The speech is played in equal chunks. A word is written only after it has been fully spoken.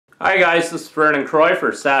Hi guys, this is Vernon Croy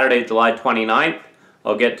for Saturday, July 29th.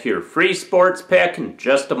 I'll get to your free sports pick in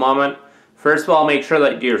just a moment. First of all, make sure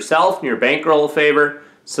that you do yourself and your bankroll a favor.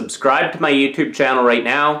 Subscribe to my YouTube channel right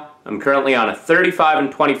now. I'm currently on a 35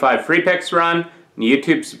 and 25 free picks run. And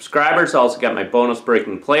YouTube subscribers also get my bonus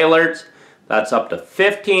breaking play alerts. That's up to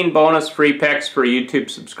 15 bonus free picks for YouTube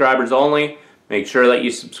subscribers only. Make sure that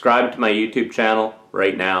you subscribe to my YouTube channel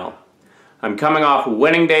right now. I'm coming off a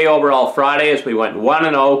winning day overall Friday as we went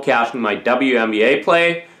 1-0, cashing my WNBA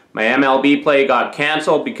play. My MLB play got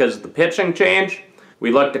cancelled because of the pitching change. We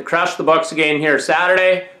look to crush the books again here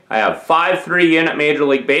Saturday. I have 5 3-unit Major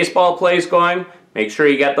League Baseball plays going. Make sure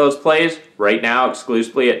you get those plays right now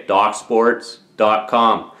exclusively at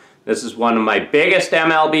DocSports.com. This is one of my biggest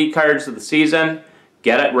MLB cards of the season.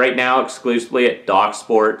 Get it right now exclusively at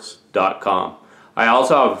DocSports.com. I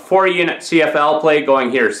also have a 4-unit CFL play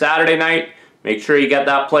going here Saturday night. Make sure you get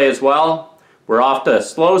that play as well. We're off to a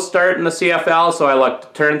slow start in the CFL, so I look to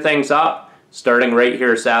turn things up starting right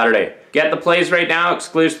here Saturday. Get the plays right now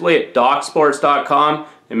exclusively at DocSports.com,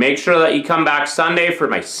 and make sure that you come back Sunday for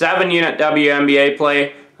my 7-unit WNBA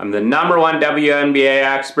play. I'm the #1 WNBA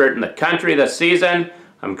expert in the country this season.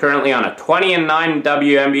 I'm currently on a 20-9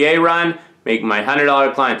 WNBA run, making my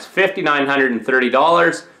 $100 clients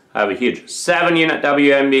 $5,930. I have a huge 7-unit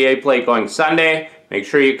WNBA play going Sunday. Make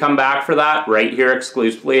sure you come back for that right here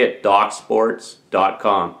exclusively at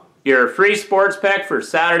DocSports.com. Your free sports pick for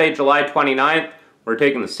Saturday, July 29th. We're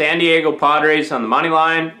taking the San Diego Padres on the money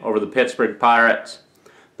line over the Pittsburgh Pirates.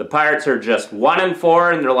 The Pirates are just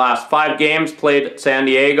 1-4 in their last 5 games played at San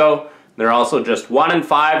Diego. They're also just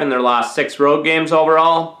 1-5 in their last 6 road games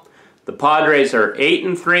overall. The Padres are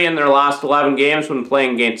 8-3 in their last 11 games when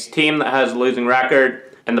playing against a team that has a losing record.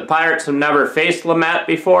 And the Pirates have never faced Lamet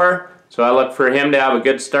before, so I look for him to have a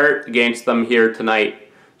good start against them here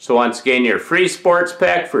tonight. So once again, your free sports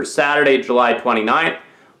pick for Saturday, July 29th.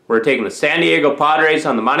 We're taking the San Diego Padres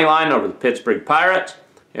on the money line over the Pittsburgh Pirates.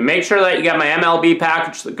 And make sure that you get my MLB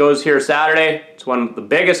package that goes here Saturday. It's one of the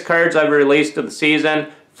biggest cards I've released of the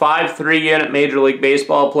season. 5 3-unit Major League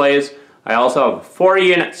Baseball plays. I also have a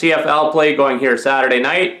 4-unit CFL play going here Saturday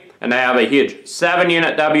night. And I have a huge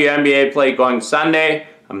 7-unit WNBA play going Sunday.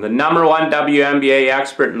 I'm the #1 WNBA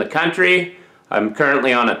expert in the country. I'm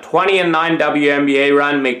currently on a 20-9 WNBA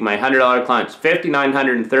run, making my $100 clients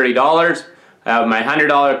 $5,930. I have my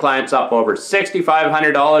 $100 clients up over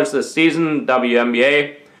 $6,500 this season in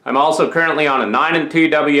WNBA. I'm also currently on a 9-2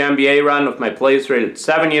 WNBA run with my plays rated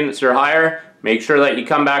 7 units or higher. Make sure that you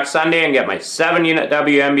come back Sunday and get my 7-unit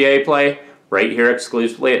WNBA play right here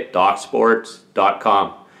exclusively at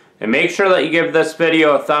DocSports.com. And make sure that you give this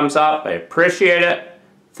video a thumbs up. I appreciate it.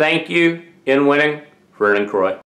 Thank you. In winning, Vernon Croy.